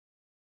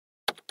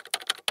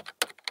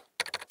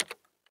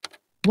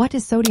What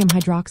is sodium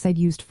hydroxide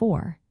used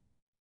for?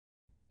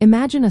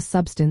 Imagine a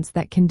substance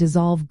that can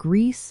dissolve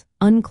grease,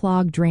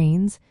 unclog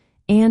drains,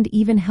 and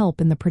even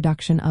help in the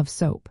production of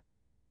soap.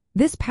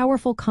 This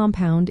powerful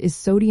compound is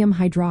sodium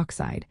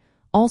hydroxide,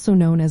 also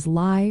known as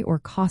lye or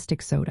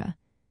caustic soda.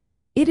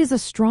 It is a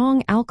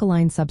strong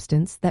alkaline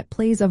substance that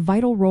plays a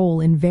vital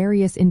role in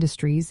various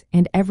industries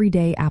and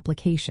everyday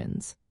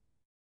applications.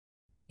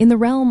 In the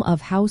realm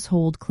of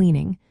household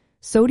cleaning,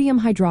 sodium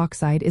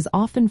hydroxide is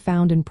often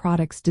found in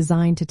products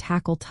designed to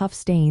tackle tough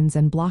stains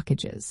and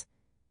blockages.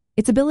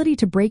 Its ability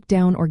to break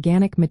down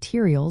organic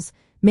materials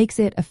makes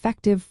it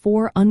effective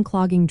for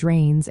unclogging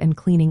drains and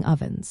cleaning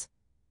ovens.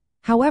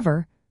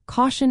 However,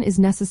 caution is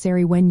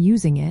necessary when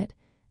using it,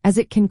 as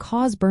it can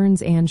cause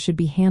burns and should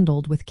be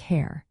handled with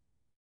care.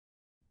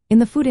 In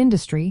the food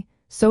industry,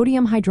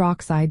 sodium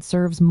hydroxide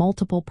serves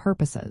multiple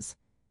purposes.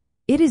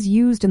 It is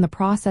used in the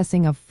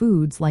processing of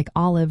foods like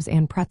olives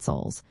and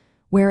pretzels,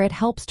 where it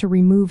helps to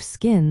remove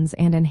skins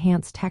and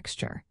enhance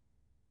texture.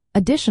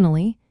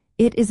 Additionally,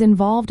 it is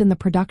involved in the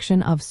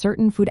production of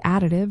certain food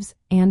additives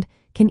and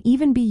can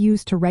even be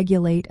used to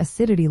regulate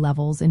acidity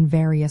levels in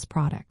various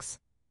products.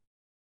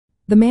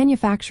 The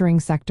manufacturing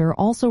sector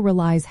also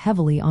relies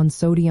heavily on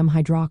sodium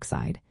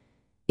hydroxide.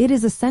 It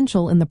is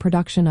essential in the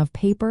production of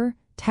paper,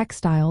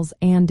 textiles,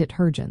 and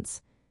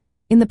detergents.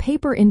 In the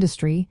paper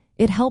industry,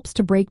 it helps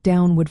to break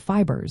down wood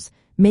fibers,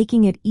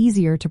 making it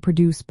easier to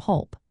produce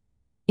pulp.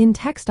 In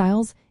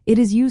textiles, it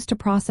is used to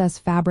process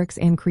fabrics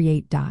and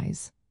create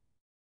dyes.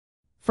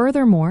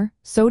 Furthermore,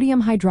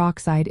 sodium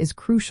hydroxide is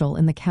crucial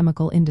in the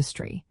chemical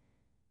industry.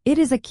 It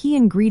is a key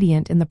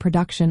ingredient in the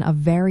production of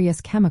various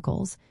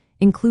chemicals,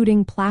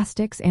 including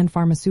plastics and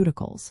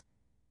pharmaceuticals.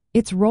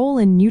 Its role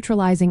in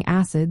neutralizing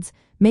acids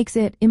makes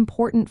it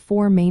important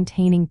for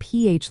maintaining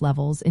pH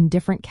levels in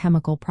different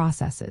chemical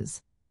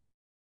processes.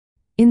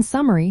 In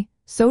summary,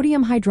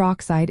 sodium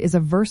hydroxide is a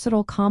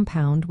versatile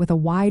compound with a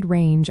wide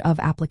range of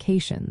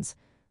applications,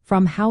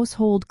 from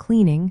household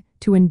cleaning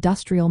to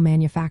industrial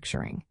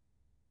manufacturing.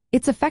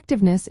 Its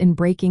effectiveness in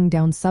breaking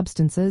down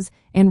substances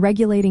and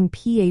regulating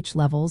pH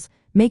levels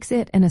makes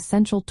it an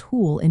essential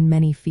tool in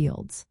many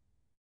fields.